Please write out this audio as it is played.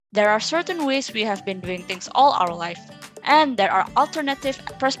There are certain ways we have been doing things all our life, and there are alternative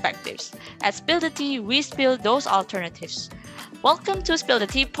perspectives. At Spill the Tea, we spill those alternatives. Welcome to Spill the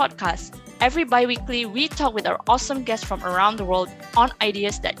Tea podcast. Every bi weekly, we talk with our awesome guests from around the world on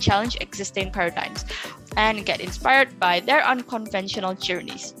ideas that challenge existing paradigms and get inspired by their unconventional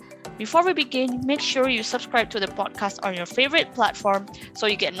journeys. Before we begin, make sure you subscribe to the podcast on your favorite platform so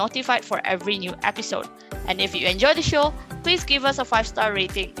you get notified for every new episode. And if you enjoy the show, please give us a 5-star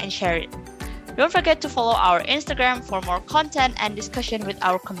rating and share it. Don't forget to follow our Instagram for more content and discussion with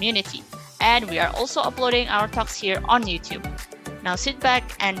our community. And we are also uploading our talks here on YouTube. Now sit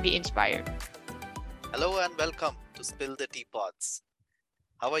back and be inspired. Hello and welcome to Spill the Teapots.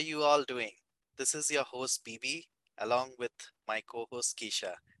 How are you all doing? This is your host BB along with my co-host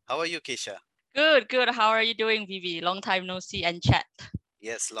Keisha. How are you, Keisha? Good, good. How are you doing, Vivi? Long time no see and chat.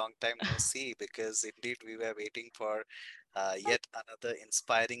 Yes, long time no see because indeed we were waiting for yet another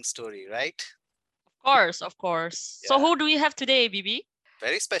inspiring story, right? Of course, of course. So Yeah, who do we have today, Bibi?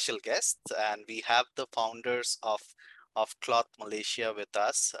 very special guest, and we have the founders of Cloth Malaysia with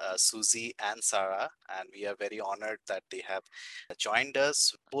us, Susie and Sarah, and we are very honored that they have joined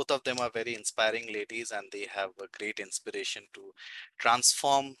us. Both of them are very inspiring ladies, and they have a great inspiration to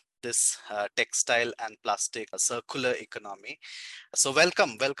transform this textile and plastic circular economy. So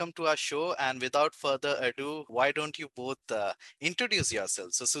welcome to our show. And without further ado, why don't you both introduce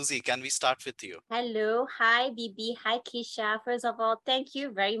yourselves? So Susie, can we start with you? Hello, hi BB, hi Keisha. First of all, thank you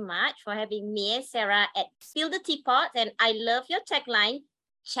very much for having me and Sarah at Spill the Teapot. And I love your tagline,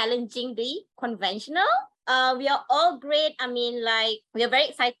 challenging the conventional. We are all great. We are very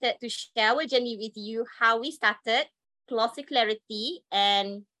excited to share our journey with you, how we started, Cloth Clarity,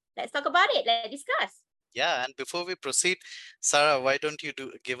 and let's talk about it. Let's discuss. Yeah, and before we proceed, Sarah, why don't you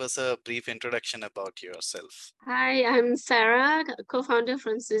give us a brief introduction about yourself? Hi, I'm Sarah, co-founder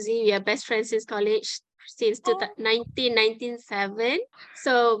from Suzy. We are best friends since college since 1997.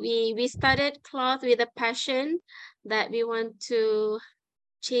 So we started cloth with a passion that we want to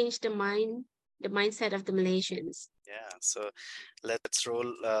change the mindset of the Malaysians. Yeah, so let's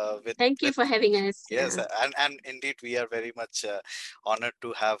roll with Thank you with for having us. yes, Yeah. and indeed we are very much honored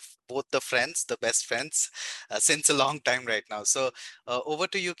to have both the best friends, since a long time right now. So over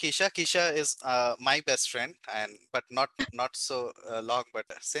to you, Keisha. Keisha is my best friend, and but not so long, but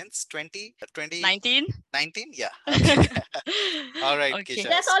since 19? 2019. Yeah. Okay. All right, Okay. Keisha.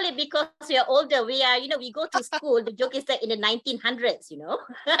 That's only because we are older. We go to school. The joke is that in the 1900s.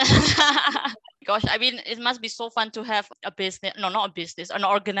 Gosh, I mean, it must be so fun to have a business, no, not a business, an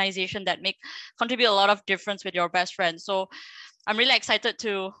organization that contribute a lot of difference with your best friend. So I'm really excited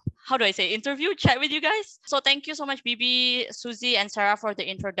to, how do I say, chat with you guys. So thank you so much, Bibi, Susie, and Sarah for the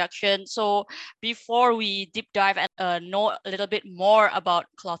introduction. So before we deep dive and know a little bit more about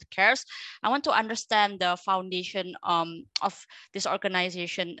Cloth Cares, I want to understand the foundation of this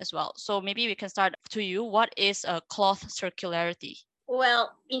organization as well. So maybe we can start to you. What is cloth circularity?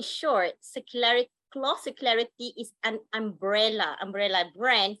 Well, in short, Cloth Circularity is an umbrella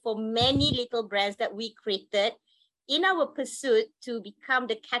brand for many little brands that we created in our pursuit to become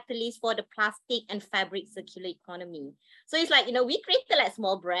the catalyst for the plastic and fabric circular economy. So it's like, we created like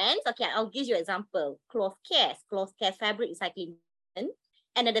small brands. Okay, I'll give you an example. Cloth Cares fabric recycling. And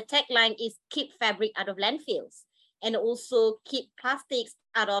then the tagline is keep fabric out of landfills and also keep plastics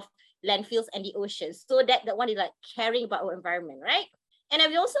out of landfills and the oceans. So that one is like caring about our environment, right? And then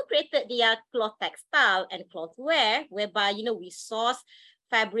we also created the cloth textile and cloth wear, whereby, we source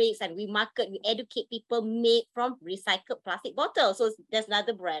fabrics and we educate people made from recycled plastic bottles. So there's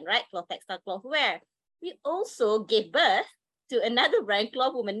another brand, right? Cloth textile, cloth wear. We also gave birth to another brand,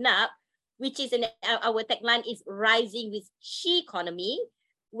 Cloth Woman Up, which is our tagline is rising with she economy.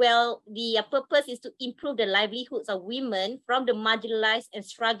 Well, the purpose is to improve the livelihoods of women from the marginalized and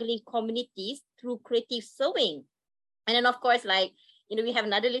struggling communities through creative sewing. And then, of course, we have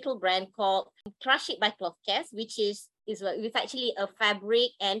another little brand called Crush It by Cloth Cares, which is actually a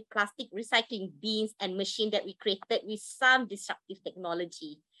fabric and plastic recycling bins and machine that we created with some disruptive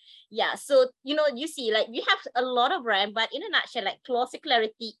technology. Yeah, so you see, we have a lot of brand, but in a nutshell, Cloth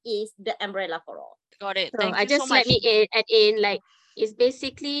Circularity is the umbrella for all. Got it. So Thank I you so just let much. me add in it's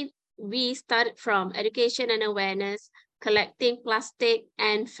basically we started from education and awareness, collecting plastic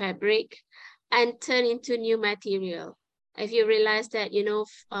and fabric, and turn into new material. If you realize that,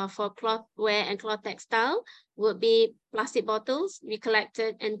 for cloth wear and cloth textile would be plastic bottles, we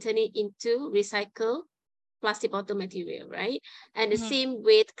collected and turn it into recycled plastic bottle material, right? And the same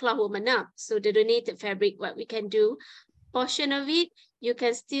with Cloth Woman Up. So the donated fabric, what we can do, portion of it, you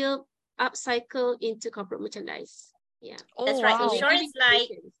can still upcycle into corporate merchandise. Yeah. Oh, That's right. wow. So we're Insurance giving like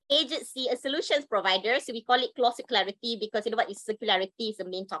solutions. agency, a solutions provider. So we call it clause circularity because you know what is circularity is the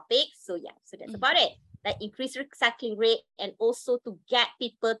main topic. So yeah, so that's about it. Like increase recycling rate and also to get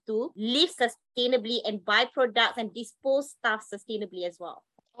people to live sustainably and buy products and dispose stuff sustainably as well.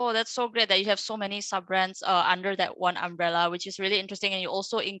 Oh, that's so great that you have so many sub brands under that one umbrella, which is really interesting. And you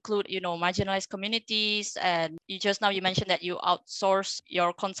also include, marginalized communities. And you mentioned that you outsource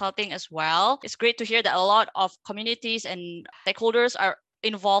your consulting as well. It's great to hear that a lot of communities and stakeholders are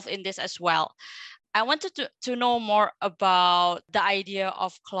involved in this as well. I wanted to know more about the idea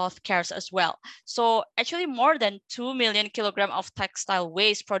of cloth cares as well. So actually more than 2 million kilogram of textile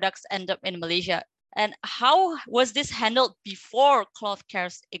waste products end up in Malaysia. And how was this handled before cloth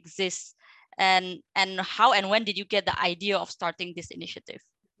cares exists? And how and when did you get the idea of starting this initiative?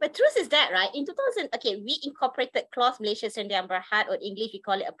 But truth is that, right, in 2000, okay, we incorporated Cloth Malaysia Sdn Bhd, or English, we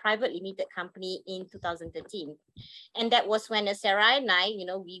call it a private limited company in 2013. And that was when Sarah and I,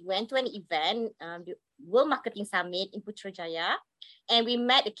 we went to an event, the World Marketing Summit in Putrajaya, and we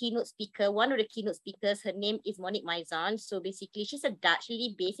met the keynote speaker. One of the keynote speakers, her name is Monique Maizan. So basically, she's a Dutch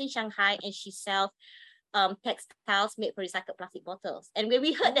lady based in Shanghai, and she sells textiles made for recycled plastic bottles. And when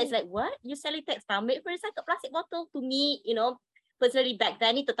we heard that, it's like, what? You selling textile made for recycled plastic bottle? To me, personally back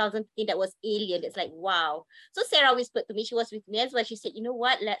then in 2015, that was alien. It's like, wow. So Sarah whispered to me, she was with me as well. She said, you know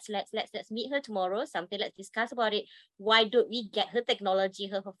what, let's meet her tomorrow, let's discuss about it. Why don't we get her technology,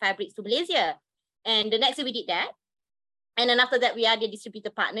 her fabrics to Malaysia? And the next day we did that. And then after that, we are the distributor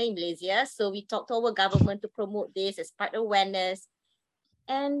partner in Malaysia. So we talked to our government to promote this as part of awareness.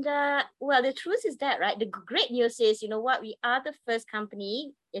 And well, the truth is that, right, the great news is, you know what, we are the first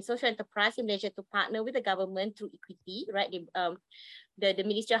company in social enterprise in Malaysia to partner with the government through equity, right? The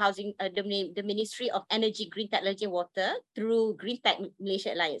Ministry of Housing, the Ministry of Energy, Green Technology and Water through Green Tech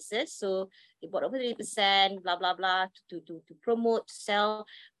Malaysia Alliances. So they bought over 30%, blah, blah, blah, to promote, to sell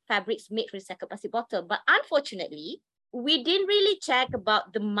fabrics made from recycled plastic bottle. But unfortunately, we didn't really check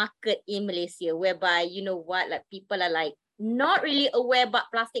about the market in Malaysia, whereby, you know what, like people are like, not really aware about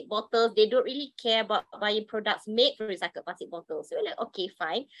plastic bottles. They don't really care about buying products made from recycled plastic bottles. So we're like, okay,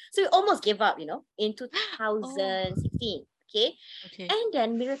 fine. So we almost gave up, in 2016. Okay. And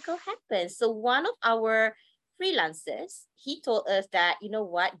then miracle happened. So one of our freelancers, he told us that, you know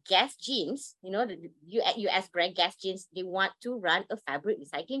what, Guess Jeans, the US brand Guess Jeans, they want to run a fabric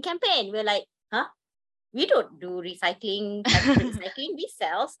recycling campaign. We're like, huh? We don't do recycling, fabric recycling. We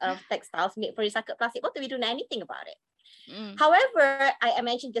sell textiles made for recycled plastic bottle. We don't know anything about it. However, I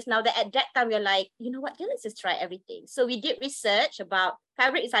mentioned just now that at that time, we're like, you know what, let's just try everything. So we did research about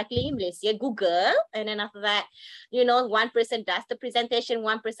fabric recycling in Malaysia, Google. And then after that, one person does the presentation,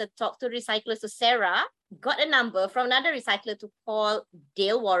 one person talks to recyclers. So Sarah got a number from another recycler to call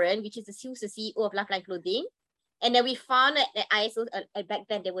Dale Warren, which is the CEO of Lifeline Clothing. And then we found that ISO, back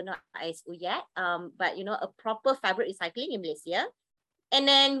then they were not ISO yet, but a proper fabric recycling in Malaysia. And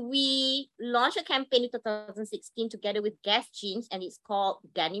then we launched a campaign in 2016 together with Guess Jeans, and it's called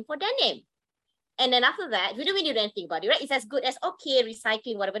Denim for Denim. And then after that, we don't really do anything about it, right? It's as good as, okay,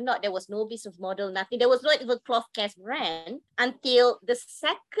 recycling, whatever, not. There was no business model, nothing. There was not even Cloth Cares brand until the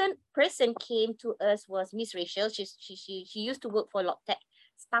second person came to us was Miss Rachel. She used to work for Lotte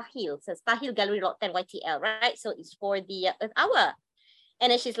Starhill. So Starhill Gallery Lot 10 YTL, right? So it's for the Earth Hour. And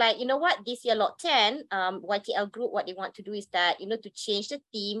then she's like, you know what, this year Lot 10, YTL Group, what they want to do is that, to change the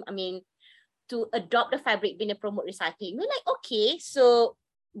theme, to adopt the fabric bin and promote recycling. We're like, okay, so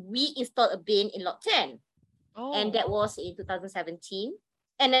we installed a bin in Lot 10. Oh. And that was in 2017.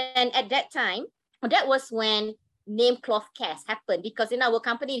 And then at that time, that was when name Cloth Cares happened, because in our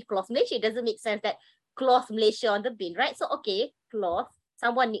company, Cloth Malaysia, it doesn't make sense that Cloth Malaysia on the bin, right? So, okay, cloth,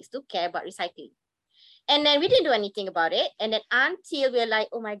 someone needs to care about recycling. And then we didn't do anything about it. And then until we're like,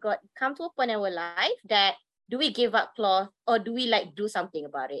 oh my God, come to a point in our life that do we give up cloth or do we do something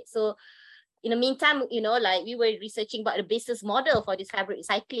about it? So in the meantime, we were researching about the business model for this fabric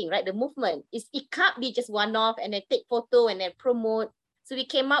recycling, right? The movement it can't be just one-off and then take photo and then promote. So we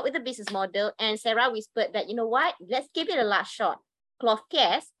came up with a business model, and Sarah whispered that, you know what, let's give it a last shot. Cloth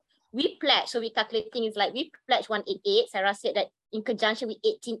Cares, we pledged. So we calculating is like we pledged 188. Sarah said that in conjunction with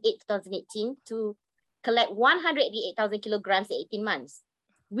 18/8/2018 to collect 188,000 kilograms in 18 months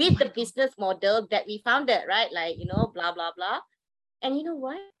with the business model that we founded, right? Blah, blah, blah. And you know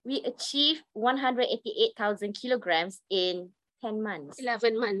what? We achieved 188,000 kilograms in 10 months.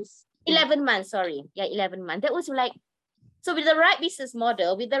 11 months. 11 months, sorry. Yeah, 11 months. That was so with the right business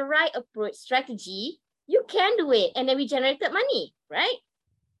model, with the right approach strategy, you can do it. And then we generated money, right?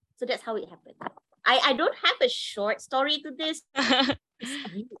 So that's how it happened. I don't have a short story to this.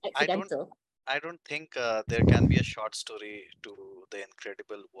 It's really accidental. I don't think there can be a short story to the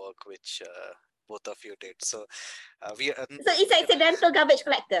incredible work which both of you did. So we So it's accidental garbage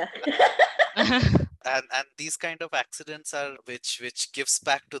collector. and these kind of accidents are which gives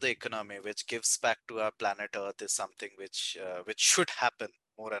back to the economy, which gives back to our planet Earth, is something which should happen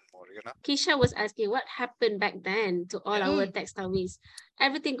more and more. You know. Kisha was asking what happened back then to all Yeah. our Mm. textile waste.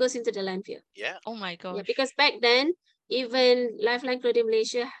 Everything goes into the landfill. Yeah. Oh my Yeah, gosh. because back then, even Lifeline Clothing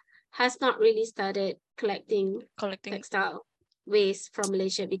Malaysia has not really started collecting Collecting. textile waste from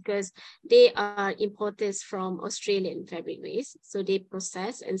Malaysia because they are importers from Australian fabric waste. So they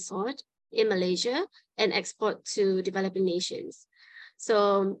process and sort in Malaysia and export to developing nations.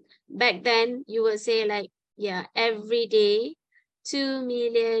 So back then, you would say like, yeah, every day, 2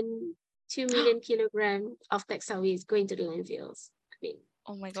 million, 2 million kilogram of textile waste going to the landfills. I mean,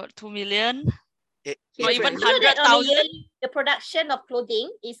 Oh my god, 2 million? It, Not it even kilograms. You know that on a 100,000? yearly, the production of clothing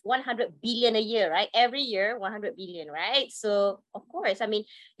is 100 billion a year, right? Every year, 100 billion, right? So, of course, I mean,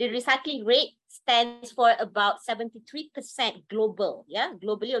 the recycling rate stands for about 73% global. Yeah,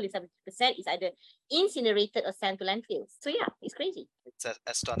 globally, only 70% is either incinerated or sent to landfills. So, yeah, it's crazy. it's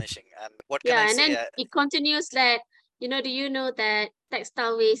astonishing. And what can I Yeah, and say? then it continues that, do you know that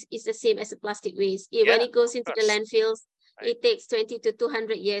textile waste is the same as a plastic waste? Yeah, When it goes of into the course. landfills, Right. it takes 20 to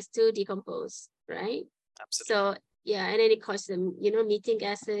 200 years to decompose, right? Absolutely. So, yeah, and then it causes them, methane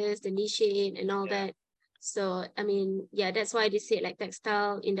gases, the methane and all Yeah. that. So, I mean, yeah, that's why they say like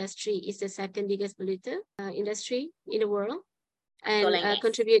textile industry is the second biggest polluter industry in the world and Oil and gas.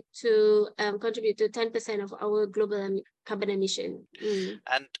 contribute to 10% of our global carbon emission.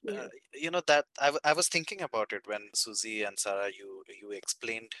 And Yeah. that I was thinking about it when Susie and Sarah, you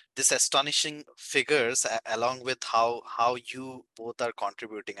explained this astonishing figures along with how you both are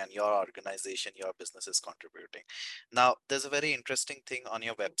contributing and your organization, your business is contributing. Now there's a very interesting thing on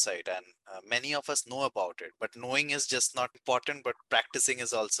your website, and many of us know about it, but knowing is just not important, but practicing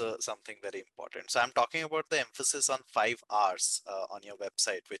is also something very important. So I'm talking about the emphasis on 5 R's on your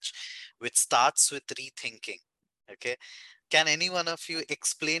website, which starts with rethinking. Okay, can any one of you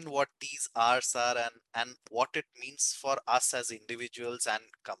explain what these R's are, and what it means for us as individuals and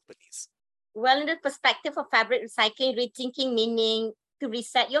companies? Well, in the perspective of fabric recycling, rethinking meaning to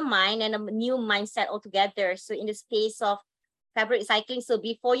reset your mind and a new mindset altogether. So in the space of fabric recycling, so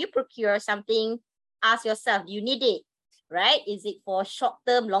before you procure something, ask yourself, do you need it? Right? Is it for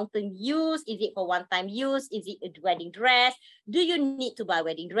short-term, long-term use? Is it for one-time use? Is it a wedding dress? Do you need to buy a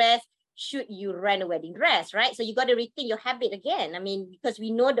wedding dress? Should you rent a wedding dress? Right? So you got to rethink your habit again. I mean, because we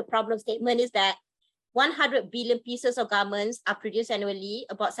know the problem statement is that 100 billion pieces of garments are produced annually.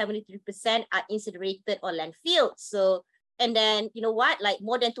 About 73% are incinerated or landfilled. So, and then, you know what, like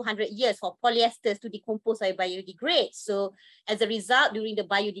more than 200 years for polyesters to decompose or biodegrade. So as a result, during the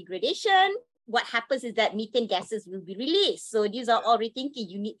biodegradation, what happens is that methane gases will be released. So these are all rethinking.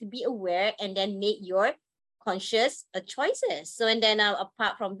 You need to be aware and then make your conscious choices. So, and then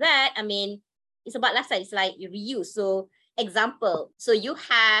apart from that, I mean, it's about lifestyle. It's like you reuse. So example, so you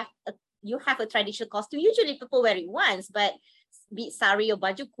have a traditional costume. Usually people wear it once, but be it sari or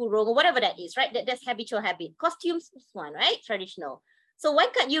baju kurung or whatever that is, right? That's habitual habit. Costumes is one, right? Traditional. So why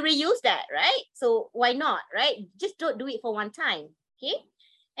can't you reuse that, right? So why not, right? Just don't do it for one time, okay?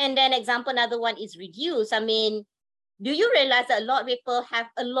 And then example, another one is reduce. I mean, do you realize that a lot of people have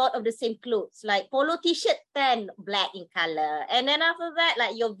a lot of the same clothes, like polo t-shirt, 10 black in color. And then after that,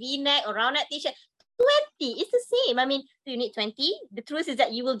 like your v-neck or round neck t-shirt, 20. It's the same. I mean, you need 20. The truth is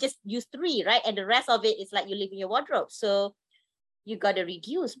that you will just use 3, right? And the rest of it is like you leave in your wardrobe. So you got to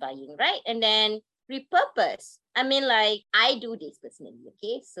reduce buying, right? And then repurpose. I mean, like I do this personally,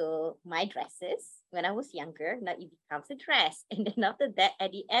 okay? So my dresses, when I was younger, now it becomes a dress. And then after that,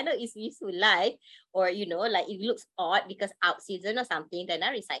 at the end of its useful life, or, like it looks odd because out season or something, then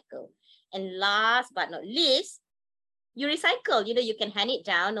I recycle. And last but not least, you recycle. You can hand it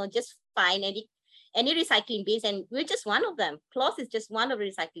down or just find any recycling bins, and we're just one of them. Cloth is just one of the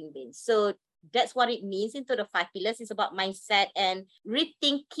recycling bins. So that's what it means into the 5 pillars. It's about mindset and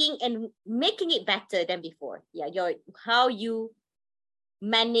rethinking and making it better than before. Yeah, how you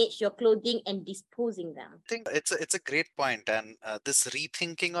manage your clothing and disposing them. I think it's a great point, and this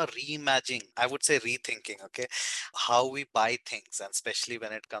rethinking or reimagining, I would say rethinking, okay, how we buy things, and especially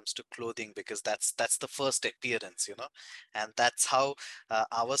when it comes to clothing, because that's the first appearance, and that's how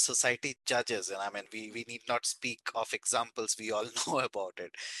our society judges. And I mean, we need not speak of examples; we all know about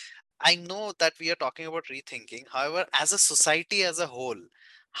it. I know that we are talking about rethinking. However, as a society as a whole,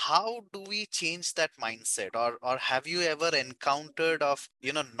 how do we change that mindset? Or have you ever encountered of,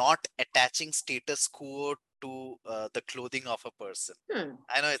 not attaching status quo to the clothing of a person? Hmm.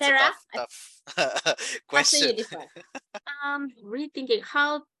 I know it's a Sarah, tough after you question. this one. Rethinking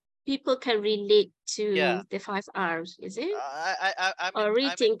how people can relate Yeah, to the 5 R's, is it? I mean, Or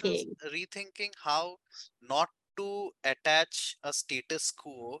rethinking? rethinking how not to attach a status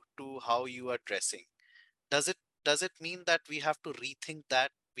quo to how you are dressing. Does it does it mean that we have to rethink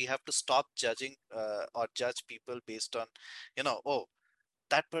that? We have to stop judging or judge people based on, oh,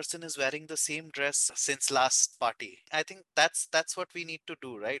 that person is wearing the same dress since last party. I think that's what we need to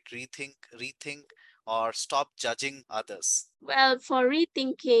do, right? Rethink, or stop judging others. Well, for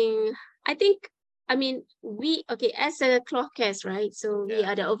rethinking, I think, I mean, okay, as a cloth cares, right? So we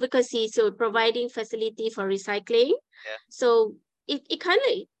Yeah, are the advocacy, so providing facility for recycling. yeah, So it kind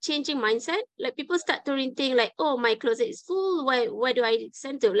of changing mindset. Like people start to rethink, like, oh, my closet is full. Why do I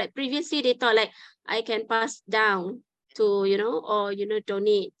send to? Like previously they thought like I can pass down to, or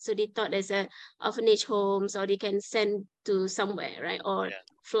donate. So they thought there's a orphanage homes or they can send to somewhere, right? Or yeah,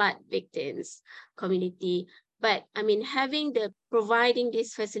 flood victims community. But I mean, having the providing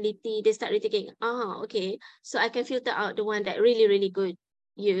this facility, they start thinking, okay, so I can filter out the one that really, really good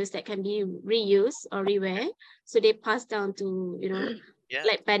use that can be reused or rewear. So they pass down to, yeah,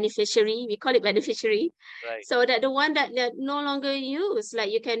 like beneficiary, we call it beneficiary. right. So that the one that no longer used,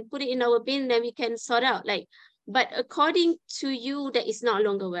 like you can put it in our bin, then we can sort out. Like, but according to you, that is no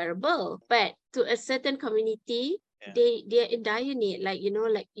longer wearable. But to a certain community, Yeah, they're in dire need, like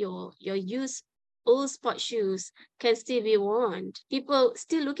like your used old sport shoes can still be worn. People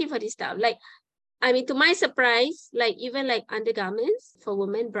still looking for this stuff. Like, I mean, to my surprise, like even like undergarments for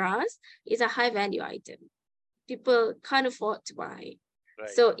women, bras is a high value item. People can't afford to buy. right.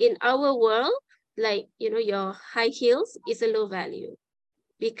 So in our world, like your high heels is a low value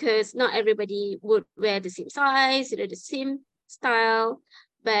because not everybody would wear the same size, the same style.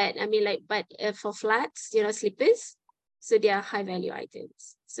 But I mean, like, but for flats, slippers, so they are high value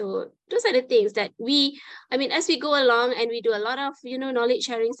items. So those are the things that I mean, as we go along and we do a lot of, knowledge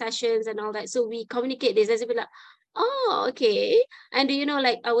sharing sessions and all that. So we communicate this as if like, oh, okay. And do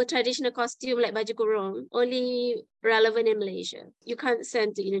like our traditional costume, like baju kurung, only relevant in Malaysia. You can't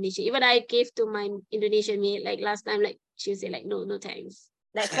send to Indonesia. Even I gave to my Indonesian mate, like last time, like she was like, no, no thanks.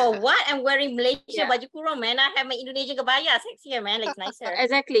 Like for what I'm wearing Malaysia Yeah. baju kurung, man. I have my Indonesian kebaya, sexier, man. Like it's nicer.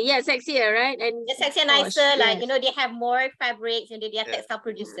 Exactly. Yeah, sexier, right? And It's sexier, posh, nicer. Like yes. they have more fabrics and they are Yeah, textile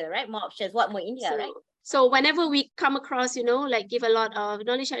producer, right? More options. What more India, right? So whenever we come across, like give a lot of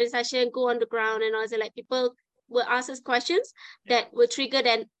knowledge sharing session, go on the ground and also like people will ask us questions yeah. that will trigger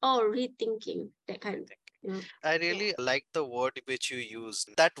then rethinking that kind. I really like the word which you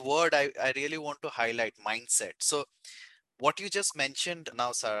used. That word I really want to highlight, mindset. So what you just mentioned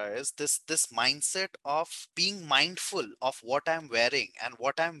now, Sarah, is this mindset of being mindful of what I'm wearing, and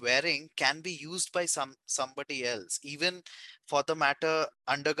what I'm wearing can be used by somebody else. Even for the matter,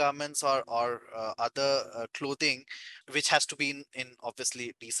 undergarments or other clothing, which has to be in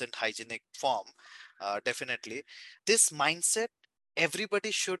obviously decent hygienic form. Definitely, this mindset,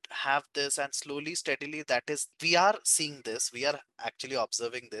 everybody should have this, and slowly steadily, that is, we are seeing this, we are actually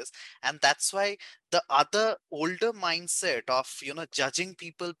observing this. And that's why the other older mindset of judging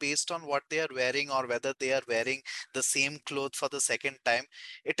people based on what they are wearing, or whether they are wearing the same clothes for the second time,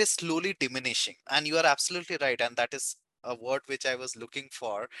 it is slowly diminishing. And you are absolutely right, and that is a word which I was looking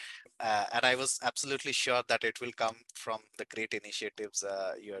for, and I was absolutely sure that it will come from the great initiatives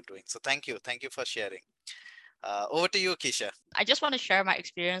you are doing. So thank you for sharing. Over to you, Keisha. I just want to share my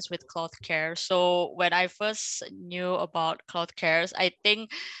experience with cloth care. So when I first knew about cloth cares, I think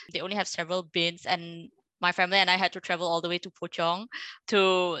they only have several bins, and my family and I had to travel all the way to Pochong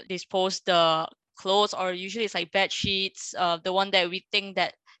to dispose the clothes, or usually it's like bed sheets, the one that we think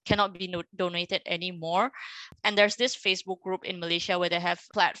that cannot be donated anymore. And there's this Facebook group in Malaysia where they have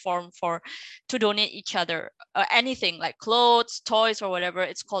platform for to donate each other anything like clothes, toys, or whatever.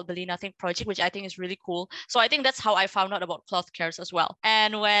 It's called Beli Nothing Project, which I think is really cool. So I think that's how I found out about cloth cares as well.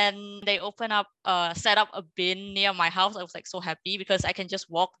 And when they set up a bin near my house, I was like so happy because I can just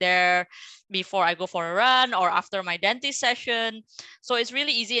walk there before I go for a run or after my dentist session. So it's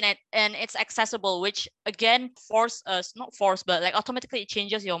really easy, and it's accessible, which again not force, but like automatically it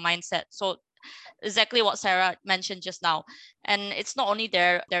changes your mindset. So exactly what Sarah mentioned just now. And it's not only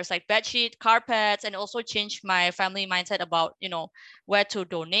there's like bedsheet, carpets, and also changed my family mindset about, where to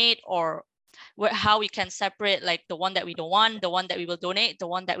donate, or how we can separate like the one that we don't want, the one that we will donate, the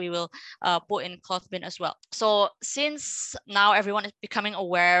one that we will put in cloth bin as well. So since now everyone is becoming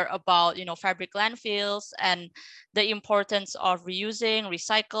aware about, fabric landfills and the importance of reusing,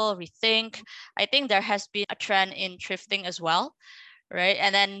 recycle, rethink, I think there has been a trend in thrifting as well. right?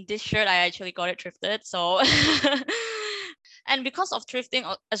 And then this shirt, I actually got it thrifted. So, and because of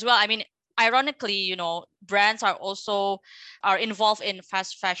thrifting as well, I mean, ironically, you know, brands are involved in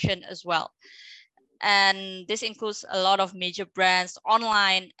fast fashion as well. And this includes a lot of major brands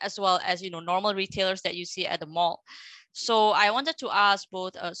online as well as, you know, normal retailers that you see at the mall. So I wanted to ask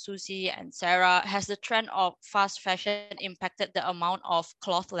both Susie and Sarah, has the trend of fast fashion impacted the amount of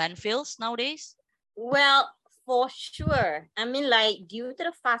cloth landfills nowadays? Well, for sure. I mean, like due to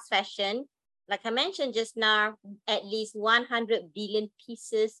the fast fashion, like I mentioned just now, at least 100 billion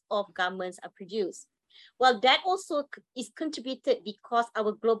pieces of garments are produced. Well, that also is contributed because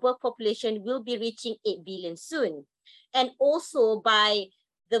our global population will be reaching 8 billion soon. And also by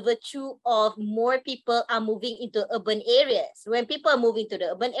the virtue of more people are moving into urban areas. When people are moving to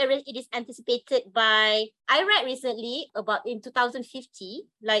the urban areas, it is anticipated by, I read recently about in 2050,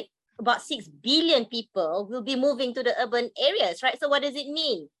 like about 6 billion people will be moving to the urban areas, right? So what does it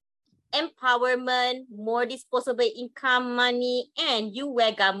mean? Empowerment, more disposable income, money, and you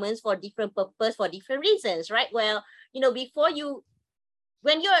wear garments for different purpose, for different reasons, right? Well, you know, when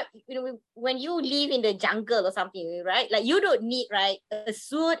you live in the jungle or something, right? Like you don't need, right, a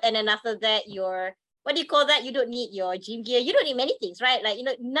suit, and then after that, your, what do you call that? You don't need your gym gear. You don't need many things, right? Like, you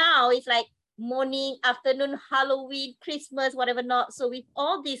know, now it's like morning, afternoon, Halloween, Christmas, whatever not. So with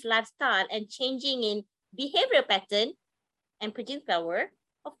all this lifestyle and changing in behavior pattern and producing flower,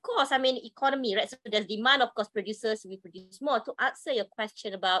 of course, I mean, economy, right? So there's demand, of course, producers will produce more. To answer your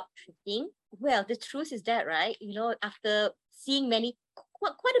question about thrifting, well, the truth is that, right, you know, after seeing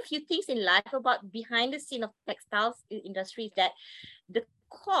quite a few things in life about behind the scene of textiles industry, that the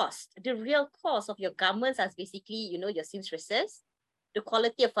cost, the real cost of your garments is basically, you know, your seamstresses, the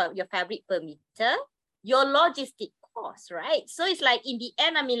quality of your fabric per meter, your logistic cost, right? So it's like in the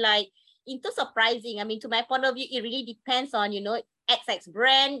end, I mean, like in terms of pricing, I mean, to my point of view, it really depends on, you know, XX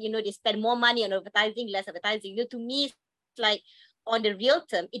brand, you know, they spend more money on advertising, less advertising. You know, to me, it's like on the real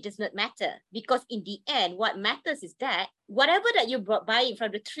term, it does not matter, because in the end, what matters is that whatever that you brought buying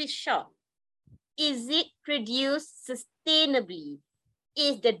from the thrift shop, is it produced sustainably?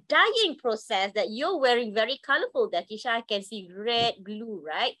 Is the dyeing process that you're wearing very colorful, that Tisha, I can see red, blue,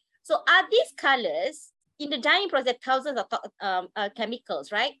 right? So are these colors in the dyeing process, thousands of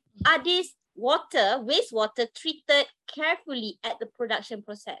chemicals, right? Are these wastewater treated carefully at the production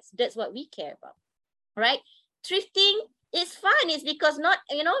process? That's what we care about, right? Thrifting is fun. It's because not,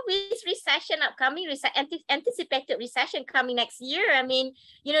 you know, with recession upcoming, anticipated recession coming next year. I mean,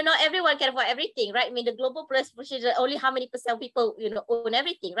 you know, not everyone can afford everything, right? I mean, the global percentage, only how many percent of people, you know, own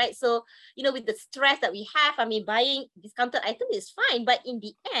everything, right? So, you know, with the stress that we have, I mean, buying discounted item is fine, but in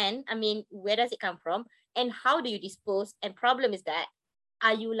the end, I mean, where does it come from? And how do you dispose? And problem is that,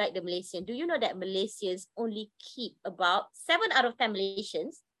 are you like the Malaysian? Do you know that Malaysians only keep about 7 out of 10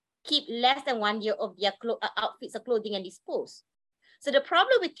 Malaysians keep less than 1 year of their outfits or clothing and dispose? So the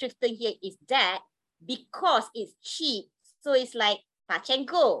problem with thrifting here is that because it's cheap, so it's like touch and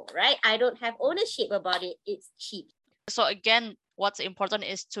go, right? I don't have ownership about it. It's cheap. So again, what's important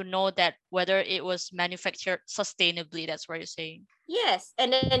is to know that whether it was manufactured sustainably. That's what you're saying. Yes,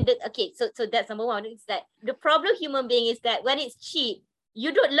 and then okay, so that's number one. Is that the problem human being is that when it's cheap,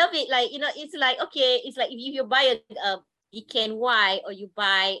 you don't love it. Like, you know, it's like, okay, it's like if you buy a DKNY, or you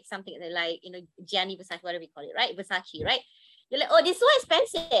buy something like, you know, Gianni Versace, whatever we call it, right? Versace, right? You're like, oh, this is so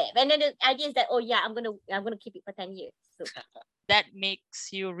expensive. And then the idea is that, oh yeah, I'm gonna keep it for 10 years. So That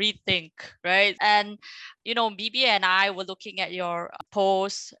makes you rethink, right? And you know, BB and I were looking at your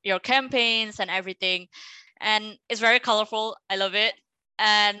posts, your campaigns and everything, and it's very colorful. I love it.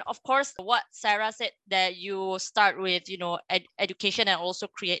 And of course, what Sarah said, that you start with, you know, education and also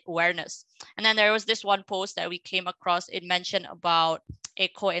create awareness. And then there was this one post that we came across. It mentioned about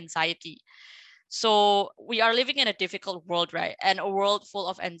eco anxiety. So we are living in a difficult world, right? And a world full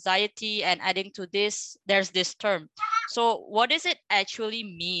of anxiety. And adding to this, there's this term. So what does it actually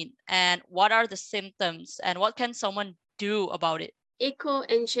mean? And what are the symptoms? And what can someone do about it?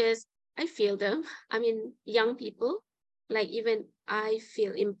 Eco-anxious, I feel them. I mean, young people, like even I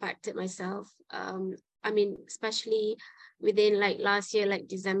feel impacted myself. I mean, especially within like last year, like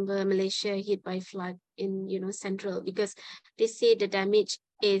December, Malaysia hit by flood in, you know, central, because they say the damage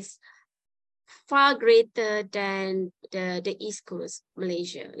is far greater than the East Coast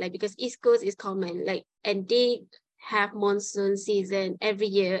Malaysia, like because East Coast is common, like, and they have monsoon season every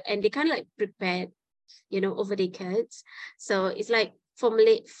year, and they kind of like prepared, you know, over decades. So it's like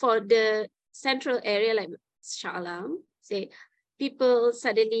for the central area, like Shah Alam, say people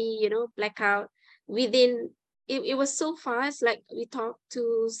suddenly, you know, blackout within. It was so fast. Like we talked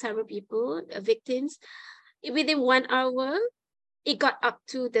to several people, victims, within 1 hour. it got up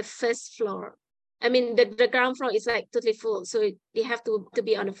to the first floor. I mean, the ground floor is like totally full, so they have to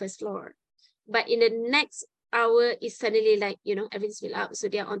be on the first floor. But in the next hour, it's suddenly like, everything's filled up, so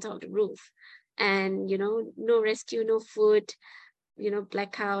they're on top of the roof, and no rescue, no food,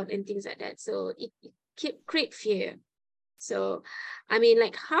 blackout and things like that. So it create fear. So, I mean,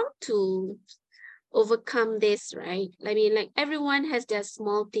 like, how to overcome this, right? I mean, like, everyone has their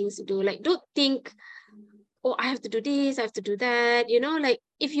small things to do. Like, don't think, oh, I have to do this, I have to do that. Like,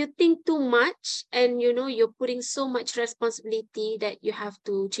 if you think too much and you're putting so much responsibility that you have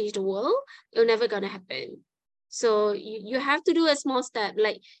to change the world, it's never gonna happen. So you have to do a small step.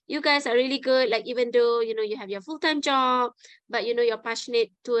 Like, you guys are really good, like, even though you have your full-time job, but you're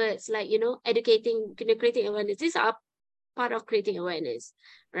passionate towards, like, educating, creating awareness. These are part of creating awareness,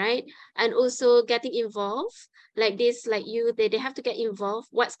 right? And also getting involved, like this, like you, they have to get involved,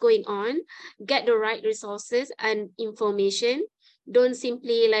 what's going on, get the right resources and information. Don't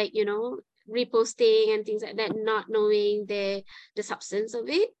simply, like, reposting and things like that, not knowing the substance of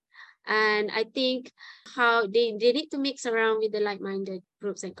it. And I think how they need to mix around with the like-minded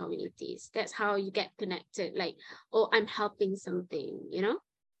groups and communities. That's how you get connected. Like, oh, I'm helping something.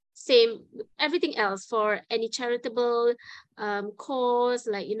 Same everything else for any charitable cause,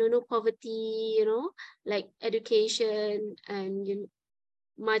 like, no poverty, like education and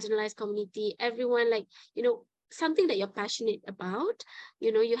marginalized community, everyone, like, something that you're passionate about,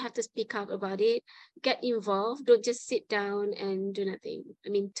 you have to speak up about it, get involved, don't just sit down and do nothing. I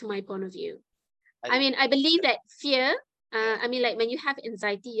mean, to my point of view, I I think mean, I believe yeah, that fear, yeah, I mean, like, when you have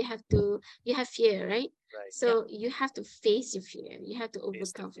anxiety, you have fear, right? right. Yeah. So you have to face your fear. You have to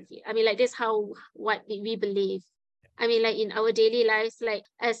Face the overcome fear. your fear. I mean, like, that's how, what we believe. I mean, like, in our daily lives, like,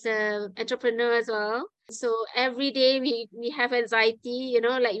 as a entrepreneur as well. So every day we have anxiety,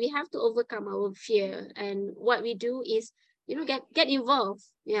 like, we have to overcome our fear. And what we do is, get involved.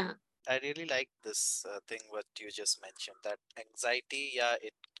 Yeah. I really like this thing what you just mentioned, that anxiety, yeah,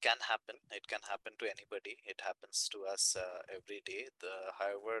 it can happen. It can happen to anybody. It happens to us every day.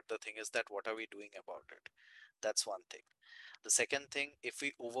 However, the thing is that what are we doing about it? That's one thing. The second thing, if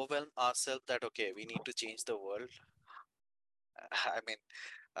we overwhelm ourselves that okay, we need to change the world, I mean,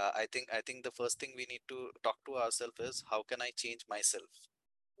 I think the first thing we need to talk to ourselves is how can I change myself?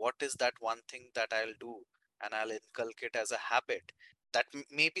 What is that one thing that I'll do and I'll inculcate as a habit that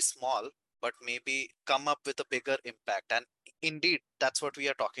may be small, but maybe come up with a bigger impact. And indeed, that's what we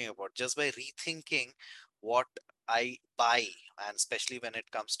are talking about. Just by rethinking what I buy, and especially when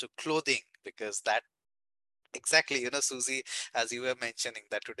it comes to clothing, because that exactly, Susie, as you were mentioning,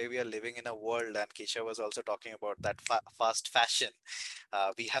 that today we are living in a world, and Keisha was also talking about that fast fashion.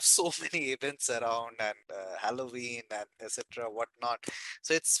 We have so many events around, and Halloween and etc. whatnot.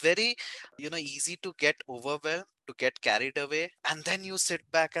 So it's very, easy to get overwhelmed, to get carried away, and then you sit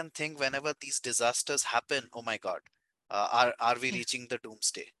back and think whenever these disasters happen, oh my God, are we Yeah. reaching the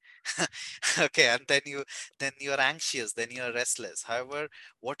doomsday? Okay, and then you're anxious, then you're restless. However,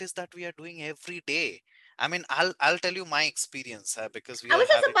 what is that we are doing every day? I mean, I'll tell you my experience because we I are was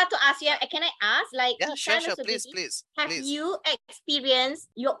just having. about to ask you, Yeah, can I ask, like yeah, Kisha sure, and sure. also Please, Bibi, please, have please. you experienced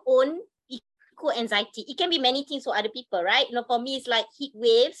your own eco anxiety? It can be many things for other people, right? For me, it's like heat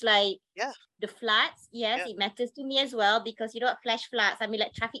waves, like Yeah, the floods. Yes, yeah, it matters to me as well because flash floods. I mean,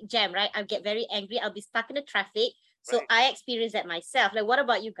 like traffic jam, right? I get very angry. I'll be stuck in the traffic. So right. I experience that myself. Like, what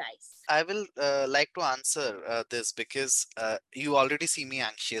about you guys? I will like to answer this because you already see me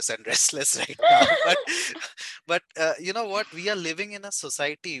anxious and restless right now. But you know what? We are living in a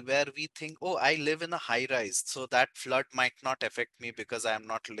society where we think, oh, I live in a high rise, so that flood might not affect me because I am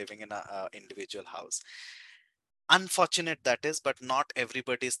not living in a individual house. Unfortunate that is, but not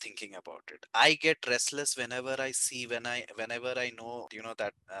everybody is thinking about it. I get restless whenever I see, whenever I know,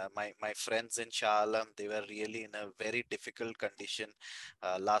 that my friends in Shah Alam, they were really in a very difficult condition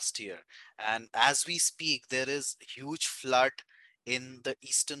last year, and as we speak there is huge flood in the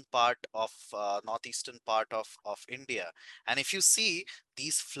eastern part of northeastern part of India. And if you see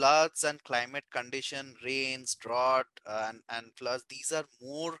these floods and climate condition, rains, drought, and floods, these are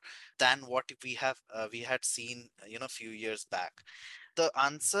more than what we had seen few years back. The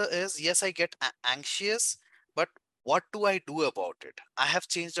answer is yes, I get anxious, but what do I do about it? I have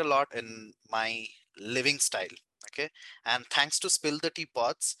changed a lot in my living style. Okay, and thanks to Spill the Tea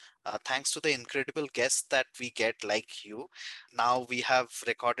Pots, thanks to the incredible guests that we get like you, now we have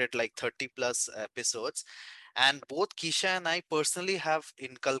recorded like 30 plus episodes, and both Kisha and I personally have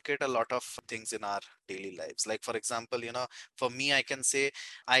inculcated a lot of things in our daily lives. Like for example, for me, I can say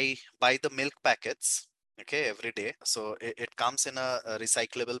I buy the milk packets, okay, every day. So it comes in a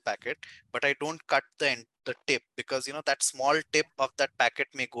recyclable packet, but I don't cut the tip, because that small tip of that packet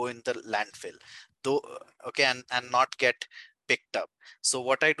may go in the landfill, though, okay, and not get picked up. So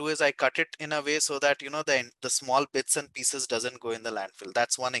what I do is I cut it in a way so that the small bits and pieces doesn't go in the landfill.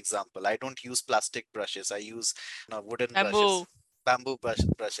 That's one example. I don't use plastic brushes. I use wooden brushes, Bamboo.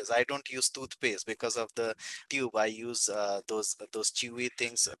 bamboo brushes. I don't use toothpaste because of the tube. I use those chewy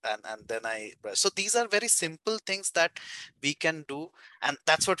things, and then I brush. So these are very simple things that we can do, and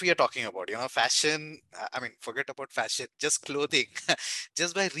that's what we are talking about. Fashion. I mean, forget about fashion. Just clothing.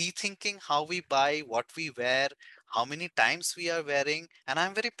 Just by rethinking how we buy, what we wear, how many times we are wearing. And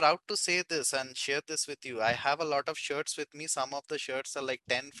I'm very proud to say this and share this with you. I have a lot of shirts with me. Some of the shirts are like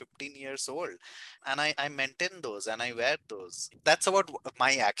 10, 15 years old, and I maintain those and I wear those. That's about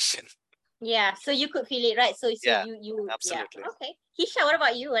my action. Yeah, so you could feel it, right? So Yeah, yeah. absolutely. Okay. Kisha, what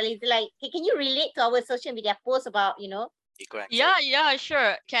about you? Well, is it like, can you relate to our social media posts about, Eco Yeah, anxiety. yeah,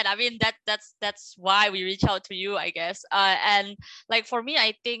 sure. Can I mean that's why we reach out to you, I guess. And like for me,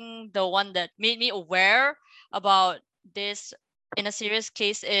 I think the one that made me aware about this in a serious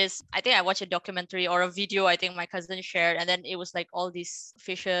case is I think I watched a documentary or a video I think my cousin shared, and then it was like all these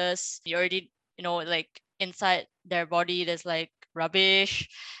fishes. You already like inside their body there's like rubbish.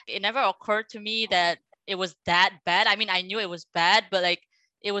 It never occurred to me that it was that bad. I mean, I knew it was bad, but like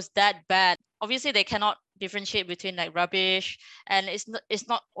it was that bad. Obviously they cannot differentiate between like rubbish, and it's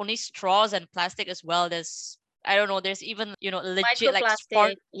not only straws and plastic as well. There's, I don't know, there's even legit like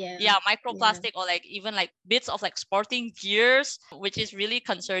sport, Microplastic. Yeah. yeah, Yeah. microplastic, or like even like bits of like sporting gears, which is really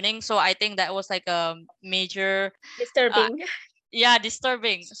concerning. So I think that was like a major uh, Disturbing. yeah,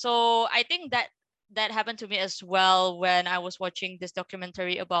 disturbing. So I think that happened to me as well when I was watching this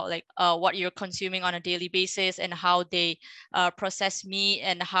documentary about like what you're consuming on a daily basis and how they process meat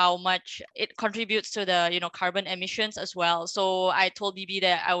and how much it contributes to the carbon emissions as well. So I told BB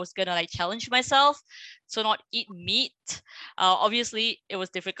that I was gonna like challenge myself to not eat meat. Obviously it was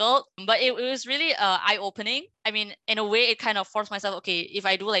difficult, but it was really eye-opening. I mean, in a way it kind of forced myself, okay, if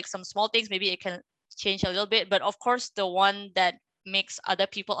I do like some small things, maybe it can change a little bit. But of course the one that makes other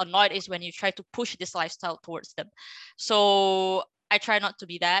people annoyed is when you try to push this lifestyle towards them. So I try not to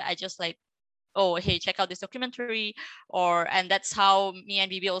be that. I just like, oh hey, check out this documentary. And that's how me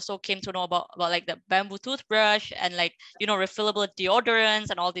and BB also came to know about like the bamboo toothbrush and like refillable deodorants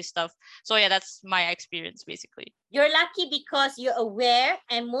and all this stuff. So yeah, that's my experience basically. you're lucky because you're aware,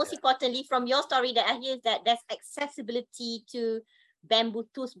 and most Yeah, importantly, from your story that I hear is that there's accessibility to bamboo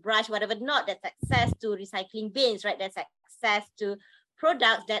toothbrush, whatever, not there's access to recycling bins, right? There's access to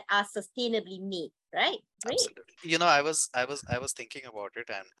products that are sustainably made, right? Great. absolutely. I was thinking about it,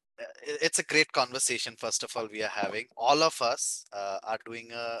 and it's a great conversation. First of all, we are having. All of us are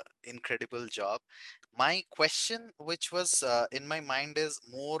doing a incredible job. My question, which was in my mind, is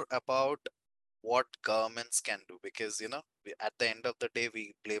more about what governments can do, because at the end of the day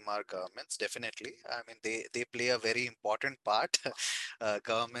we blame our governments. Definitely, I mean, they play a very important part.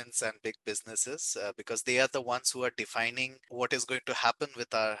 Governments and big businesses, because they are the ones who are defining what is going to happen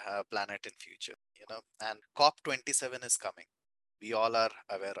with our planet in future. And COP27 is coming. We all are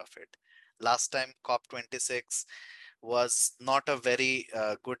aware of it. Last time COP26 was not a very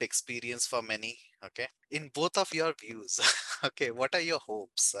good experience for many. Okay, in both of your views, okay, what are your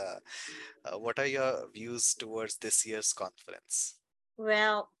hopes? What are your views towards this year's conference?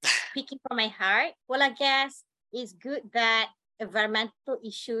 Well, speaking from my heart, well, I guess it's good that environmental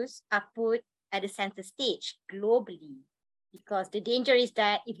issues are put at the center stage globally, because the danger is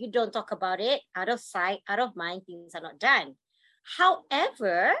that if you don't talk about it, out of sight, out of mind, things are not done.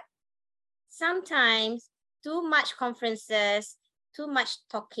 However, sometimes too much conferences, too much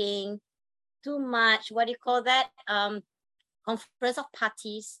talking, too much, what do you call that? Conference of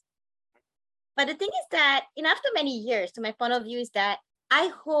parties. But the thing is that after many years, to my point of view, is that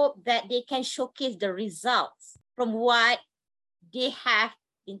I hope that they can showcase the results from what they have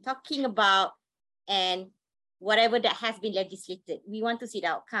been talking about and whatever that has been legislated. We want to see the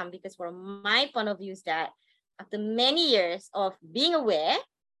outcome, because from my point of view is that after many years of being aware,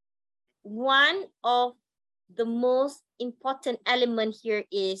 one of the most important element here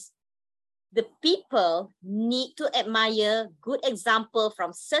is the people need to admire good example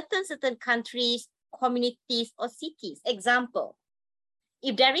from certain countries, communities, or cities. Example,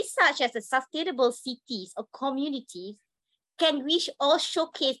 if there is such as a sustainable cities or communities, can we all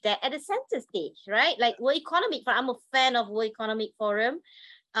showcase that at the center stage, right? Like World Economic Forum, I'm a fan of World Economic Forum.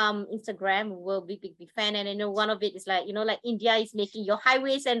 Instagram will be big fan, and I know one of it is like like India is making your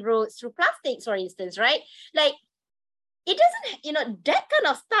highways and roads through plastics, for instance, right? Like it doesn't, that kind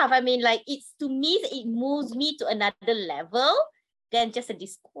of stuff. I mean, like, it's, to me, it moves me to another level than just a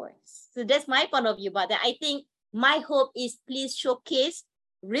discourse. So that's my point of view about that. I think my hope is, please showcase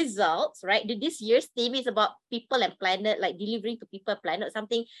results, right? This year's theme is about people and planet, like delivering to people, planet, or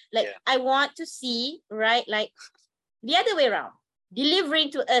something. Like, I want to see, right, like the other way around,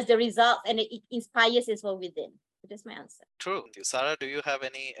 delivering to us the results, and it inspires us from within. That's my answer. True. Sarah, do you have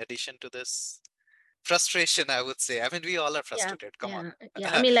any addition to this? Frustration, I would say. I mean, we all are frustrated. Come on.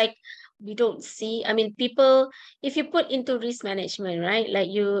 Yeah. I mean, like, we don't see. I mean, people, if you put into risk management, right? Like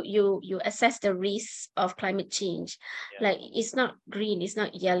you assess the risk of climate change. Like, it's not green, it's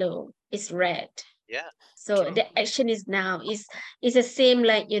not yellow, it's red. Yeah. So True. the action is now. Is the same,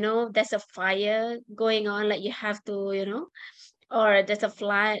 like, there's a fire going on, like you have to, or there's a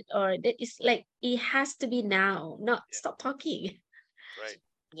flood, or it's like it has to be now, not stop talking. Right.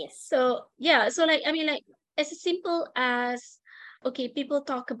 Yes. So yeah, so like, I mean, like, as simple as, okay, people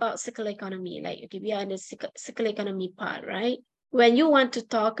talk about circular economy, like, okay, we are in the circular economy part, right? When you want to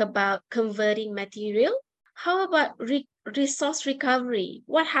talk about converting material, how about resource recovery?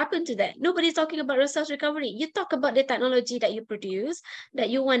 What happened to that? Nobody's talking about resource recovery. You talk about the technology that you produce, that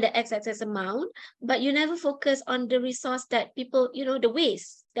you want the XXX amount, but you never focus on the resource that people, the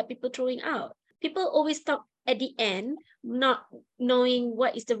waste that people throwing out. People always talk at the end, not knowing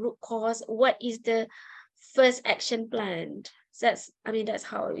what is the root cause, what is the first action plan. So that's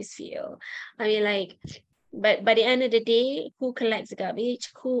how I always feel. I mean, like, but by the end of the day, who collects the garbage,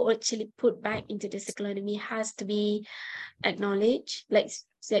 who actually put back into this economy has to be acknowledged. Like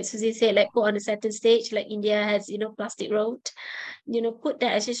Susie said, like, put on a certain stage, like India has, plastic road, put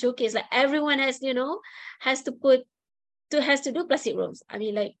that as a showcase. Like, everyone has, has to do plastic roads. I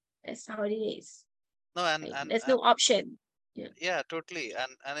mean, like, that's how it is. No, like, there's no option. Yeah, totally.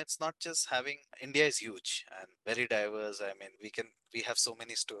 And it's not just having, India is huge and very diverse. I mean, we have so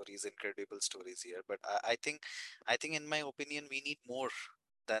many stories, incredible stories here. But I think in my opinion, we need more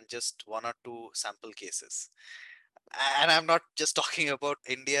than just one or two sample cases. And I'm not just talking about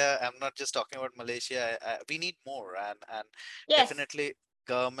India. I'm not just talking about Malaysia. We need more, and Yes. definitely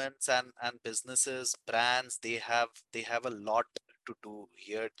governments and businesses, brands, they have a lot to do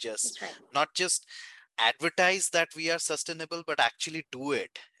here. Just That's right. not just advertise that we are sustainable, but actually do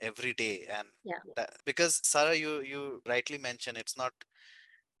it every day. And because Sarah, you rightly mentioned, it's not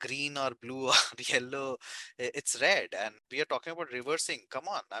green or blue or yellow, it's red, and we are talking about reversing. Come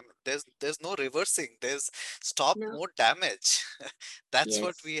on, there's no reversing, there's stop more damage. That's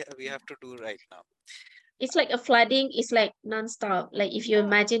what we have to do right now. It's like a flooding. It's like nonstop. Like, if you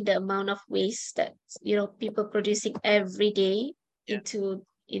imagine the amount of waste that people producing every day into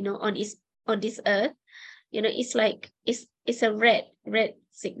on this earth, it's like it's a red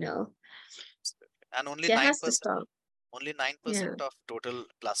signal. And only it 9% has to stop. only 9% of total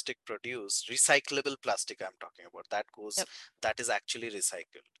plastic produced, recyclable plastic I'm talking about, that is actually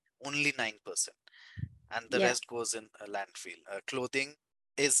recycled. Only 9%. And the rest goes in a landfill. Clothing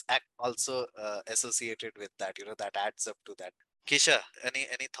is also associated with that. That adds up to that. Kesha,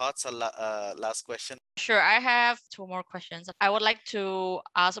 any thoughts or last question? Sure, I have two more questions. I would like to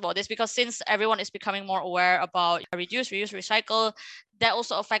ask about this because since everyone is becoming more aware about reduce, reuse, recycle, that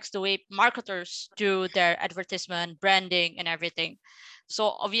also affects the way marketers do their advertisement, branding, and everything.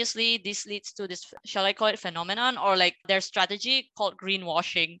 So obviously, this leads to this, shall I call it phenomenon, or like their strategy called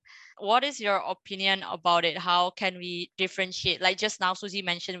greenwashing. What is your opinion about it? How can we differentiate? Like just now, Susie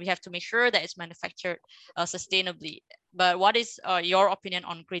mentioned, we have to make sure that it's manufactured sustainably. But what is your opinion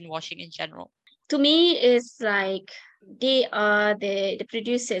on greenwashing in general? To me, it's like they are the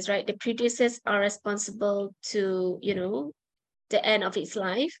producers, right? The producers are responsible to, the end of its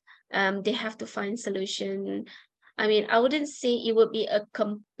life. They have to find solution. I mean, I wouldn't say it would be a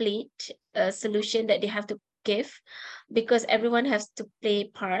complete solution that they have to give, because everyone has to play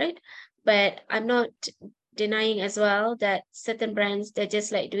part. But I'm not denying as well that certain brands, they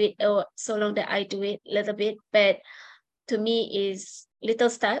just like do it, oh, so long that I do it a little bit. But to me is little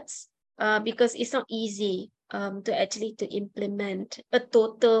steps, because it's not easy to actually to implement a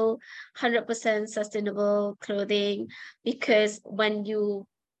total 100% sustainable clothing, because when you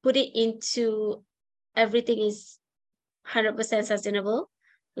put it into everything is 100% sustainable,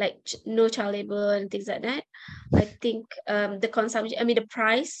 like no child labor and things like that, I think the consumption, I mean, the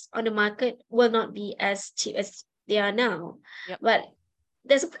price on the market will not be as cheap as they are now. But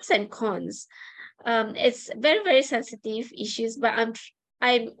there's pros and cons. It's very, very sensitive issues, but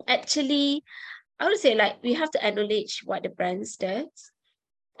I'm actually, I would say, like, we have to acknowledge what the brands does.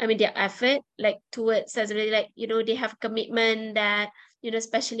 I mean, their effort, like, towards us, really, like, they have commitment that,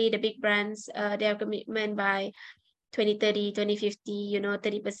 especially the big brands, they have commitment by 2030, 2050,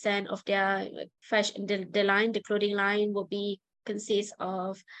 30% of their fashion, the line, the clothing line will be consist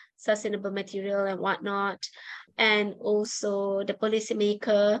of sustainable material and whatnot. And also the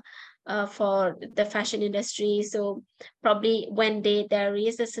policymaker for the fashion industry. So probably when there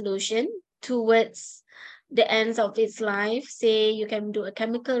is a solution towards the ends of its life, say you can do a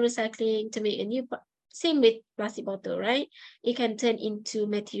chemical recycling to make a new, same with plastic bottle, right? It can turn into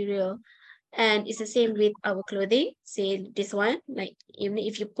material. And it's the same with our clothing. Say this one, like even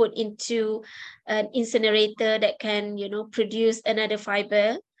if you put into an incinerator that can, produce another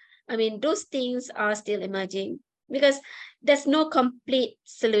fiber. I mean, those things are still emerging because there's no complete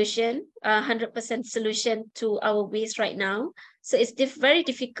solution, 100% solution to our waste right now. So it's very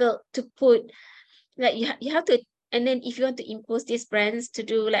difficult to put, like you have to, and then if you want to impose these brands to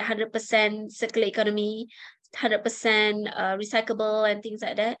do like 100% circular economy, 100% recyclable and things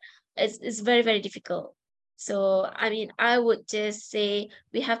like that, it's very, very difficult. So I mean, I would just say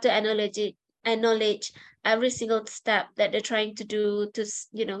we have to acknowledge every single step that they're trying to do to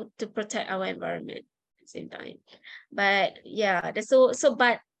to protect our environment at the same time. But yeah, there's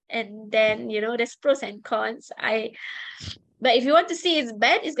but and then there's pros and cons. But if you want to see it's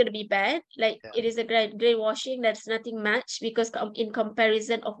bad, it's going to be bad. Like Yeah. it is a grey washing. That's nothing much because in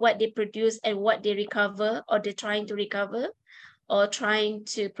comparison of what they produce and what they recover or they're trying to recover or trying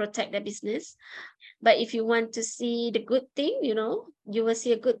to protect their business. But if you want to see the good thing, you will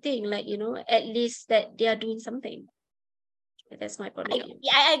see a good thing. Like, at least that they are doing something. That's my point of view.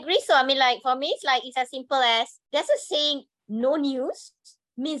 I agree. So I mean, like for me, it's as simple as there's a saying: no news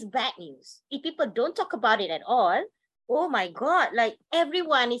means bad news. If people don't talk about it at all, oh my God, like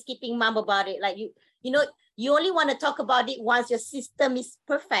everyone is keeping mum about it. Like you only want to talk about it once your system is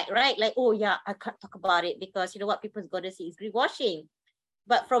perfect, right? Like, oh yeah, I can't talk about it because what people's going to see is greenwashing.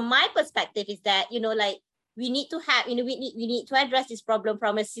 But from my perspective is that, like we need to have, we need to address this problem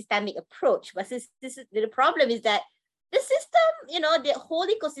from a systemic approach. But the problem is that the system, the whole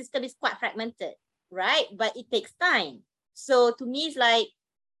ecosystem is quite fragmented, right? But it takes time. So to me, it's like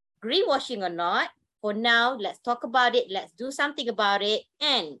greenwashing or not, for now, let's talk about it. Let's do something about it.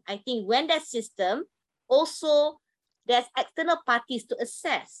 And I think when that system, also there's external parties to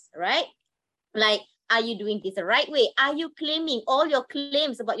assess, right? Like, are you doing this the right way? Are you claiming all your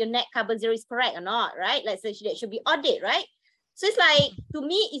claims about your net carbon zero is correct or not, right? Like, so there should be audit, right? So it's like, to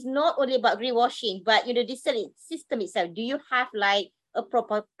me, it's not only about greenwashing, but this system itself. Do you have like a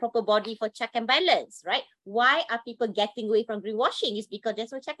proper body for check and balance, right? Why are people getting away from greenwashing? It's because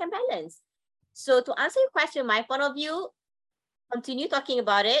there's no check and balance. So to answer your question, my point of view, continue talking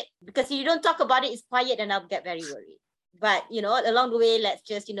about it, because if you don't talk about it, it's quiet, and I'll get very worried. But along the way, let's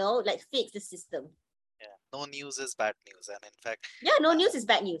just let's fix the system. Yeah, no news is bad news, and in fact, yeah, no news is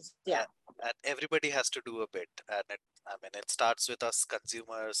bad news. Yeah, and everybody has to do a bit, and it starts with us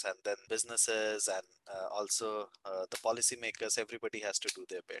consumers, and then businesses, and also the policymakers. Everybody has to do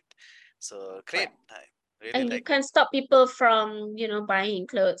their bit. So great. Right. I really And you like. can't stop people from, buying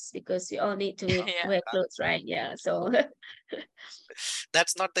clothes because we all need to Yeah. wear clothes, right? Yeah. So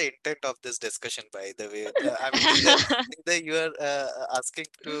That's not the intent of this discussion, by the way. I mean, neither you are asking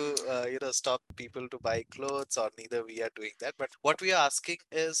to stop people to buy clothes, or neither we are doing that. But what we are asking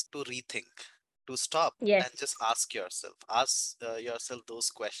is to rethink, to stop yes. and just ask yourself those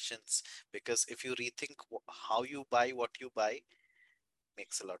questions. Because if you rethink how you buy, what you buy,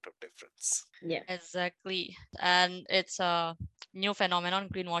 makes a lot of difference. Yeah. Exactly. And it's a new phenomenon,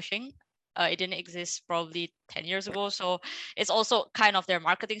 greenwashing. It didn't exist probably 10 years ago. So it's also kind of their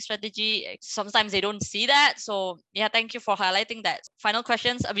marketing strategy. Sometimes they don't see that. So yeah, thank you for highlighting that. Final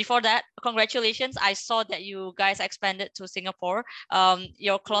questions. Before that, congratulations. I saw that you guys expanded to Singapore.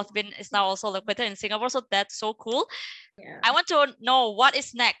 Your cloth bin is now also located in Singapore. So that's so cool. Yeah. I want to know what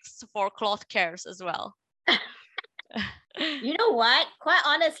is next for Cloth Cares as well. You know what? Quite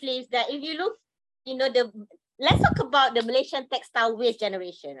honestly, is that if you look, let's talk about the Malaysian textile waste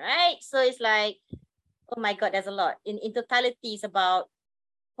generation, right? So it's like, oh my God, there's a lot. In totality, it's about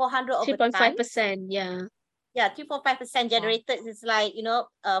 400 over 3.5%. Yeah. Yeah, 3.5% generated. It's like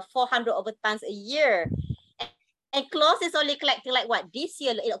 400 over tons a year. And cloth is only collecting like what this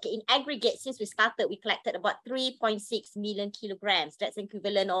year? Okay, in aggregate, since we started, we collected about 3.6 million kilograms. That's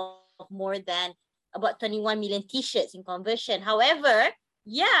equivalent of more than about 21 million t-shirts in conversion. However,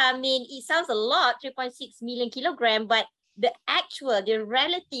 yeah, I mean, it sounds a lot, 3.6 million kilogram, but the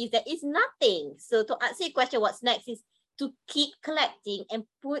reality is that it's nothing. So to answer your question, what's next is to keep collecting and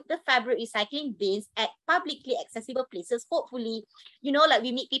put the fabric recycling bins at publicly accessible places. Hopefully, like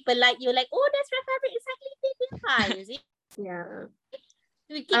we meet people like you, like, oh, that's your fabric recycling bin nearby, you see? Yeah.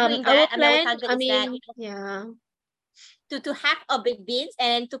 We keep doing that. Our plan, our target is that, yeah. to have our baked beans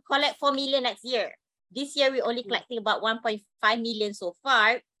and to collect 4 million next year. This year, we're only collecting about 1.5 million so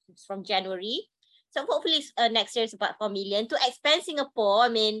far from January. So hopefully next year is about 4 million. To expand Singapore, I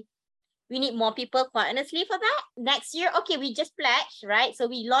mean, we need more people, quite honestly, for that. Next year, okay, we just pledged, right? So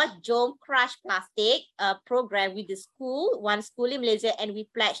we launched Jom Crush Plastic program with the school, one school in Malaysia, and we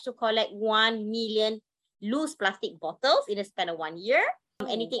pledged to collect 1 million loose plastic bottles in a span of 1 year.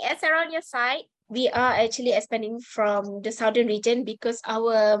 Anything else around your side? We are actually expanding from the southern region because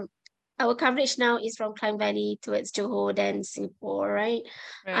our coverage now is from Klang Valley towards Johor, then Singapore, right?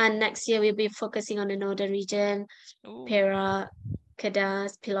 And next year we'll be focusing on the northern region, Perak,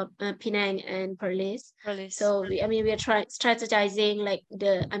 Kedah, Penang, and Perlis. So we are strategizing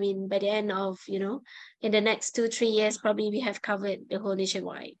by the end of, in the next 2-3 years, probably we have covered the whole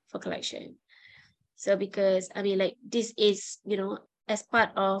nationwide for collection. So because this is, as part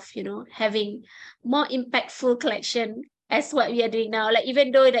of, having more impactful collection as what we are doing now. Like,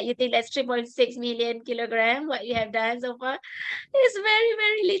 even though that you think that's 3.6 million kilogram, what we have done so far, it's very,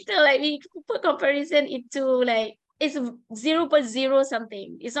 very little. Like, we put comparison into like, it's 0.0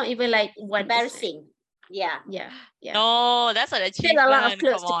 something. It's not even like 1%. Embarrassing. Yeah. No, that's an achievement. There's a lot of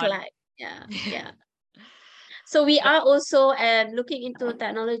clothes to collect. Yeah. So we are also looking into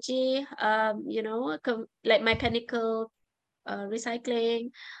technology, like mechanical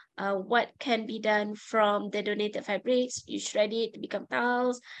recycling, what can be done from the donated fabrics. You shred it to become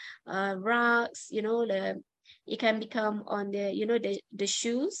tiles, rugs, it can become on the the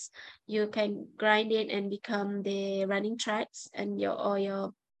shoes. You can grind it and become the running tracks and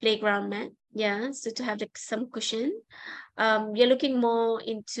your playground mat. Yeah, so to have some cushion. You're looking more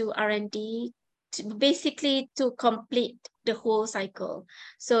into R&D basically to complete the whole cycle.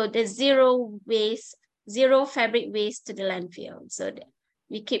 So the zero fabric waste to the landfill. So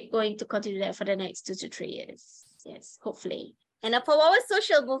we keep going to continue that for the next 2 to 3 years. Yes, hopefully. And for our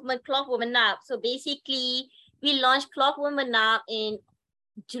social movement, Cloth Woman Up. So basically, we launched Cloth Woman Up in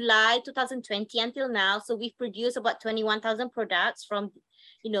July 2020 until now. So we've produced about 21,000 products from,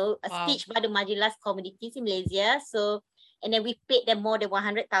 stitched by the marginalized communities in Malaysia. So, and then we paid them more than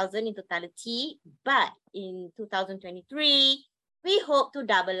 100,000 in totality. But in 2023, we hope to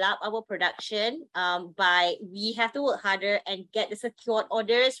double up our production we have to work harder and get the secured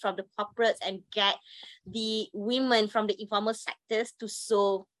orders from the corporates and get the women from the informal sectors to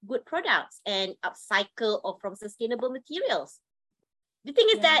sew good products and upcycle or from sustainable materials. The thing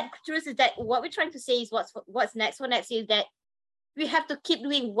is that, truth is that what we're trying to say is what's next for next year is that we have to keep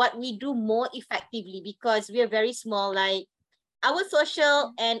doing what we do more effectively because we are very small, like our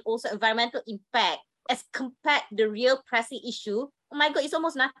social and also environmental impact as compared to the real pressing issue, oh my God, it's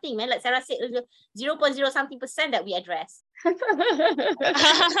almost nothing, man. Like Sarah said, 0.0 something % that we address.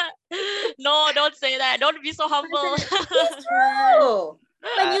 No, don't say that. Don't be so humble. It's true.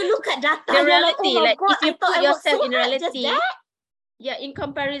 When you look at data, the reality, like, oh my God, if you put yourself in reality, in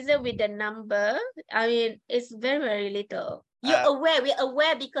comparison with the number, it's very, very little. We're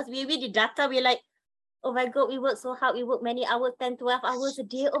aware because we read the data, we're like, oh my God, we work so hard. We work many hours, 10, 12 hours a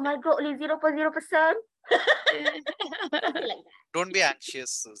day. Oh my God, only 0.0%. Don't be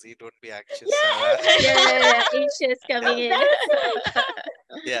anxious, Susie. Don't be anxious. Anxious coming in. When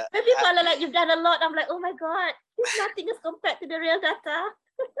people are like, you've done a lot. I'm like, oh my God, it's nothing as compared to the real data.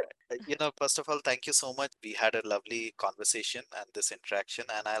 First of all, thank you so much. We had a lovely conversation and this interaction,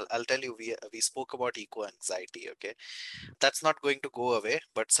 and I'll tell you, we spoke about eco anxiety. Okay, that's not going to go away,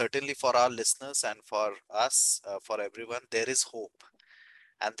 but certainly for our listeners and for us, for everyone, there is hope.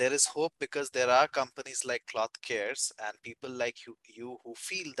 And there is hope because there are companies like Cloth Cares and people like you who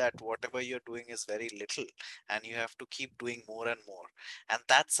feel that whatever you're doing is very little and you have to keep doing more and more. And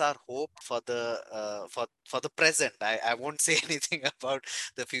that's our hope for the for the present. I won't say anything about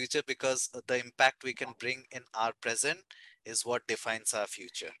the future because the impact we can bring in our present is what defines our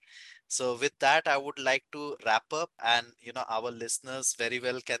future. So with that, I would like to wrap up, and our listeners very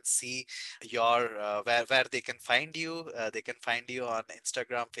well can see your where they can find you. They can find you on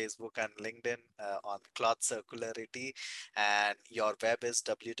Instagram, Facebook, and LinkedIn on Cloth Circularity, and your web is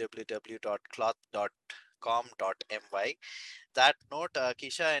www.cloth.com.my. That note,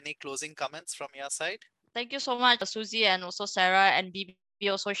 Kisha, any closing comments from your side? Thank you so much, Susie, and also Sarah and BB,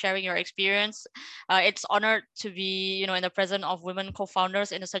 also sharing your experience. It's honored to be, in the presence of women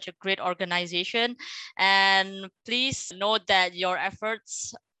co-founders in such a great organization. And please note that your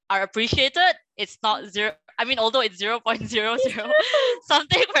efforts are appreciated. It's not zero. Although it's 0.00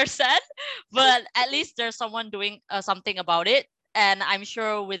 something %, but at least there's someone doing something about it. And I'm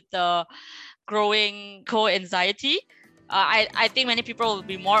sure with the growing co-anxiety, I think many people will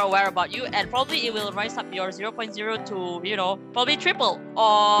be more aware about you, and probably it will rise up your 0.0 to, probably triple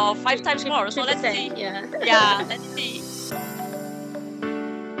or 5 times more. So let's 3%, see. yeah. Yeah, let's see.